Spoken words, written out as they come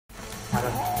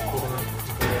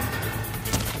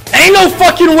Ain't no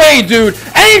fucking way, dude.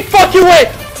 Ain't fucking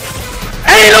way.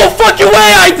 Ain't no fucking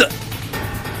way.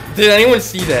 Did anyone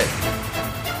see that?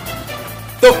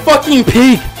 The fucking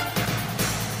pig.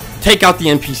 Take out the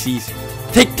NPCs.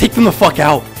 Take them the fuck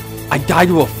out. I died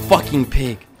to a fucking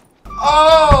pig.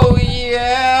 Oh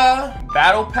yeah.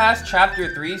 Battle Pass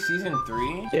Chapter 3, Season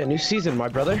 3. Yeah, new season, my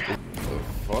brother. The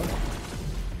fuck?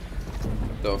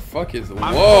 The fuck is? I'm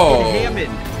Whoa! fucking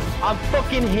Hammond. I'm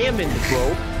fucking Hammond,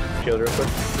 bro. Killed real quick.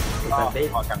 Oh,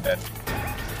 fuck, I'm dead.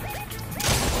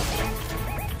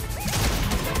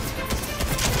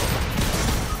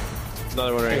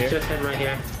 Another one right here. Just him right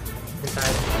here.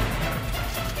 Inside.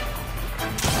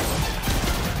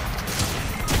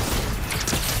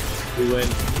 We win.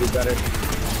 We better.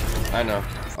 I know.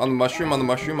 On the mushroom, on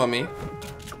me.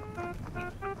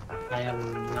 I am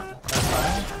not.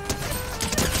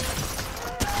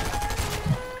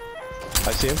 I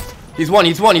see him. He's one.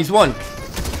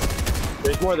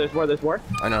 There's more.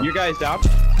 I know. You guys down.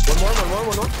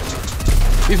 One more.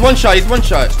 He's one shot. One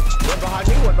behind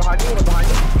me.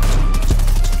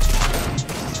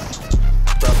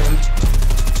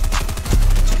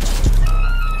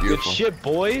 Good Beautiful. shit,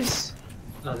 boys.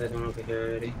 Oh, there's one over here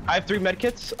already. I have 3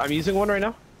 medkits. I'm using one right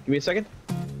now. Give me a second.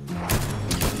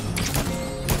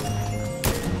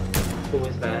 Who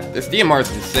is that? This DMR is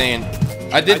insane.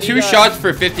 I did 2 shots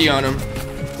for 50 on him.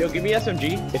 Yo, give me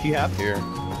SMG if you have. Here.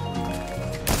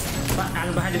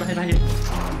 Behind you.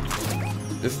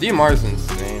 This DMR is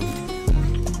insane.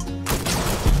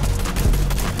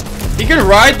 He can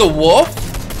ride the wolf?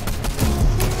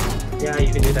 Yeah,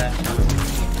 you can do that.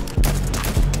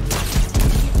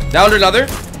 Downed another.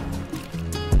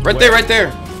 Right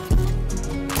there.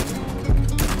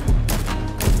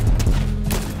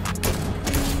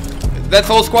 That's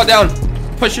whole squad down.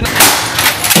 Pushing.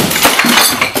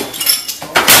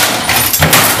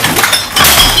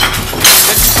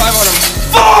 55 on him.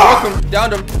 Fuck him.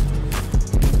 Downed him.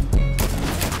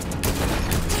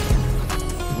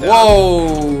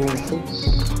 Whoa.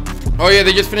 Oh yeah,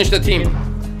 they just finished that team. You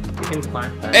can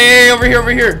plant that. Hey, over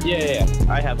here. Yeah.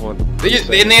 I have one.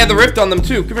 And they had the rift on them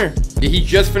too. Come here. Yeah, he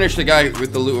just finished the guy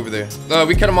with the loot over there.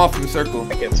 We cut him off in the circle.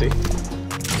 I can't see.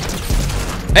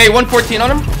 Hey, 114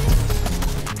 on him.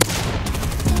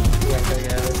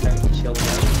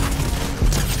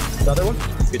 Another one.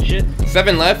 Good shit.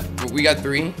 7 left. But we got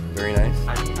 3. Very nice.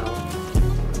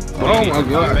 Oh my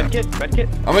god. Medkit.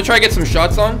 I'm gonna try to get some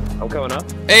shots on. I'm coming up.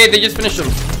 Hey, they just finished him.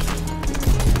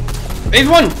 He's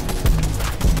one.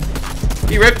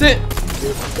 He ripped it.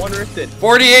 One rifted.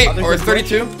 48 or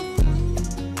 32.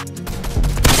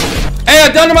 Hey, I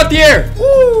downed him out the air.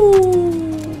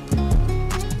 Woo!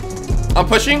 I'm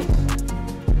pushing.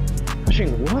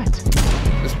 Pushing what?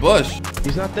 This bush.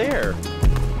 He's not there.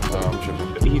 Oh, I'm tripping.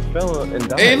 He fell and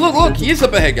died. Hey, look, he's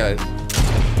up ahead, guys.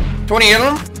 28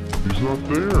 on him. He's not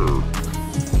there.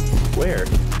 Where?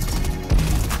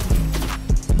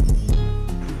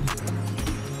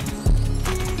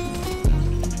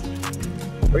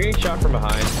 We're getting shot from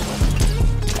behind.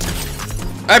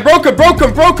 I broke him.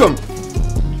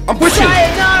 I'm pushing.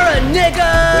 Sayonara,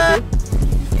 nigga!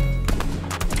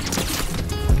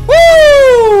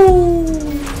 Woo!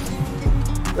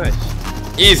 Nice.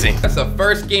 Easy. That's the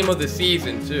first game of the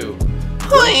season, too.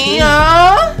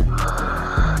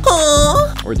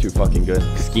 We're too fucking good.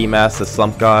 Ski Mask, the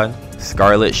Slump God,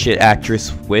 Scarlet Shit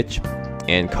Actress, Witch,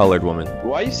 and Colored Woman.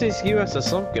 Why you say Ski Mask a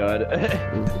slump god?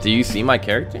 Do you see my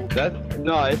character?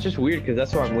 No, it's just weird because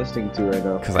that's what I'm listening to right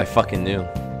now. Because I fucking knew.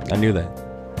 I knew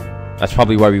that. That's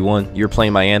probably why we won. You're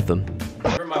playing my anthem.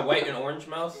 Remember my white and orange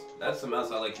mouse? That's the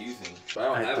mouse I like using. But I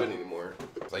don't have it anymore.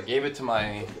 So I gave it to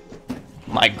my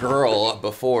girl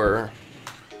before.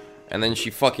 And then she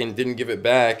fucking didn't give it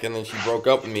back. And then she broke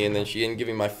up with me. And then she didn't give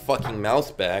me my fucking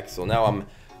mouse back. So now I'm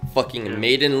fucking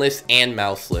maidenless and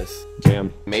mouseless.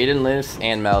 Damn. Maidenless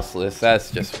and mouseless.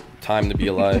 That's just time to be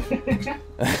alive.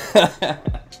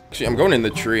 Actually, I'm going in the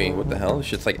tree. What the hell? This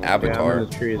shit's like Avatar. Yeah, I'm in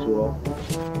the tree as well.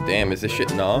 Damn, is this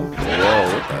shit nom?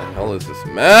 Whoa, what the hell is this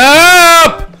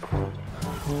map?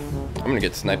 I'm gonna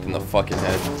get sniped in the fucking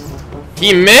head.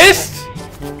 He missed?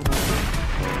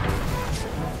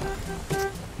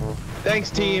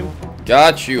 Thanks, team.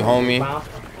 Got you, homie.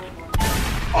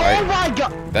 Oh my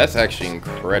god! That's actually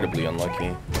incredibly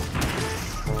unlucky.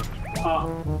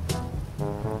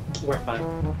 We're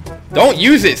fine. Don't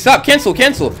use it! Stop! Cancel!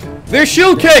 There's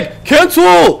shield keg!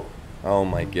 Cancel! Oh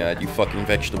my god, you fucking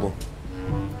vegetable.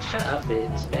 Shut up,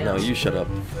 bitch. Man. No, you shut up.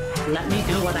 Let me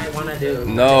do what I want to do.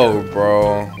 No,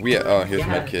 bro. Oh, here's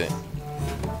my Yeah. kit.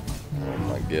 Oh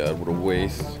my god, what a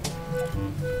waste.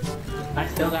 I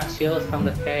still got shields from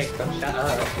the cake, so shut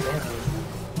up.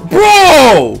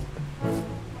 Bro!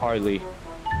 Hardly.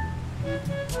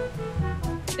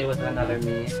 It was another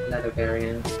me, another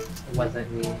variant. It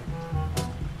wasn't me.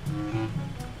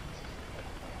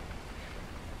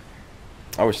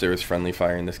 I wish there was friendly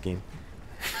fire in this game.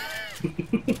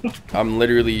 I'm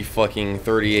literally fucking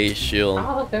 38 shield.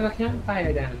 Oh, look, there's a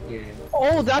campfire down here.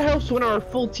 Oh, that helps when our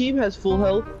full team has full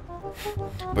health.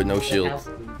 But no shields.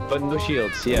 But no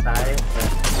shields, yeah. Side.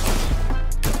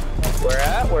 Where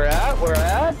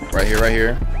at? Right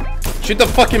here. Shoot the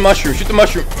fucking mushroom. Shoot the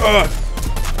mushroom. Ugh.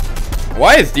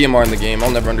 Why is DMR in the game?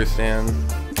 I'll never understand.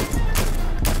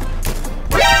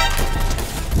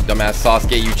 Dumbass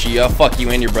Sasuke Uchiha. Fuck you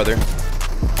and your brother.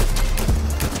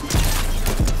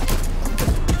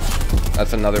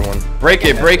 That's another one. Break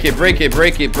it.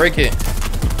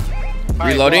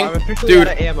 Reloading? Well, dude,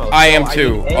 ammo, I am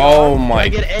too. Oh my.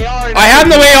 I have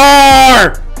no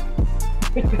AR!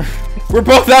 We're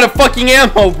both out of fucking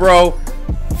ammo, bro.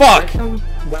 Fuck.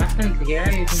 Weapons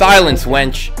here. Silence,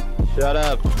 wench. Shut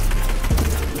up.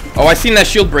 Oh, I seen that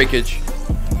shield breakage.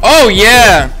 Oh,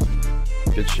 yeah.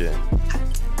 Good shit.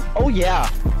 Oh, yeah.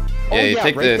 Yeah,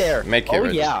 take right this. there. Make it. Oh,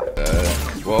 right. yeah.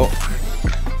 Well,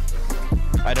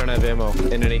 I don't have ammo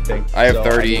in anything. I have so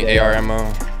 30 I AR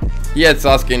ammo. He had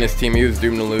Sasuke in his team. He was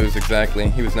doomed to lose, exactly.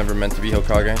 He was never meant to be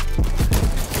Hokage.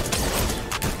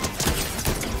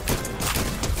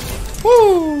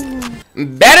 Woo!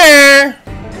 Better!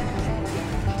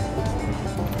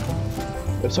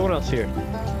 There's someone else here.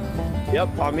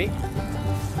 Yep, on me.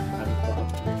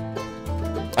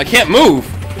 I can't move!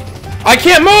 I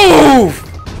can't move!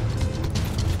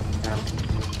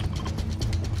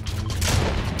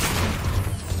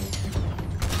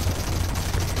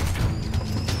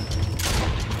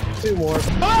 Two more. Oh,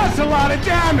 that's a lot of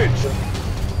damage!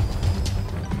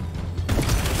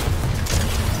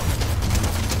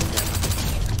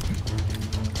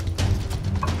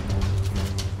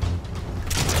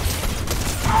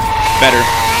 Better.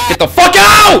 Get the fuck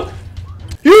out!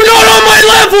 You're not on my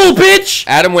level, bitch!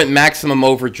 Adam went maximum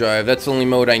overdrive. That's the only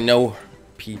mode I know.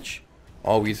 Peach.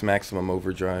 Always maximum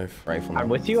overdrive. Rifleman. I'm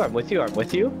with you. I'm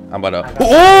about to.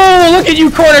 Oh, look at you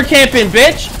corner camping,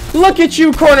 bitch! Look at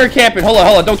you corner camping. Hold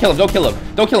on. Don't kill him. Don't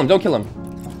kill him.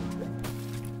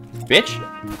 Bitch.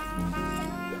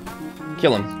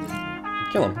 Kill him.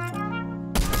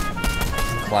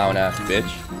 Clown ass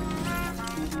bitch.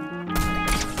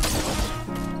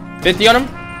 50 on him.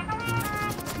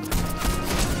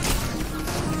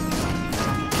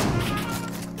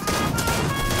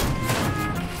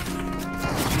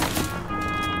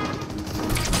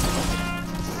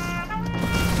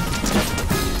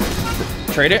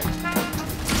 Trade it.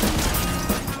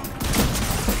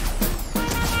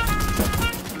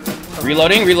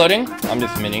 Reloading. I'm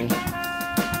just mining.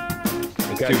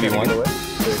 It's 2v1.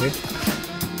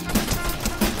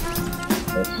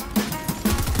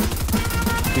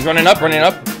 He's running up.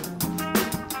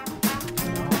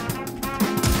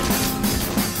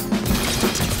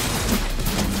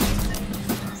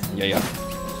 Yeah.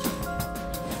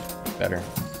 Better.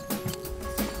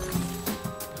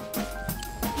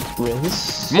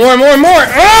 Rinse. More!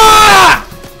 Ah!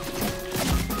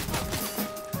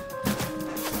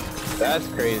 That's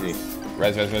crazy.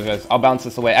 Res. I'll bounce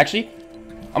this away. Actually,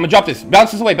 I'm gonna drop this.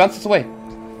 Bounce this away.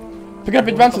 Pick it up,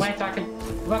 it bounces.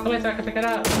 Walk away so I can pick it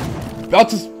up.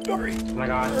 Bounces. Hurry. Oh my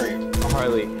god.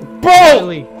 Harley.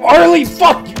 Bro! Harley,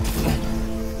 fuck!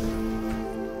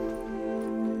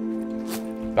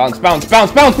 Bounce!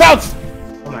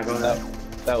 Oh my god.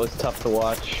 That was tough to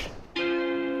watch.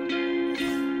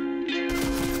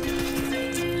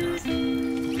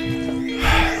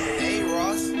 Hey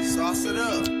Ross, sauce it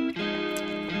up.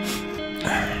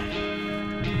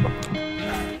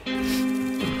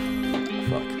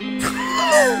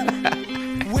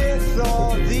 With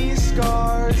all these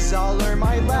scars, I'll learn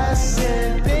my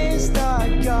lesson. Been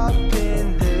stuck up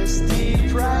in this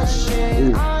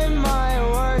depression. I'm my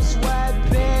worst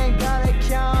weapon. Gotta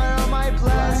count on my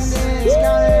blessings.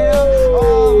 Counting up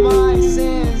all my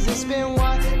sins. It's been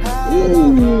one hell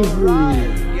of a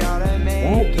ride.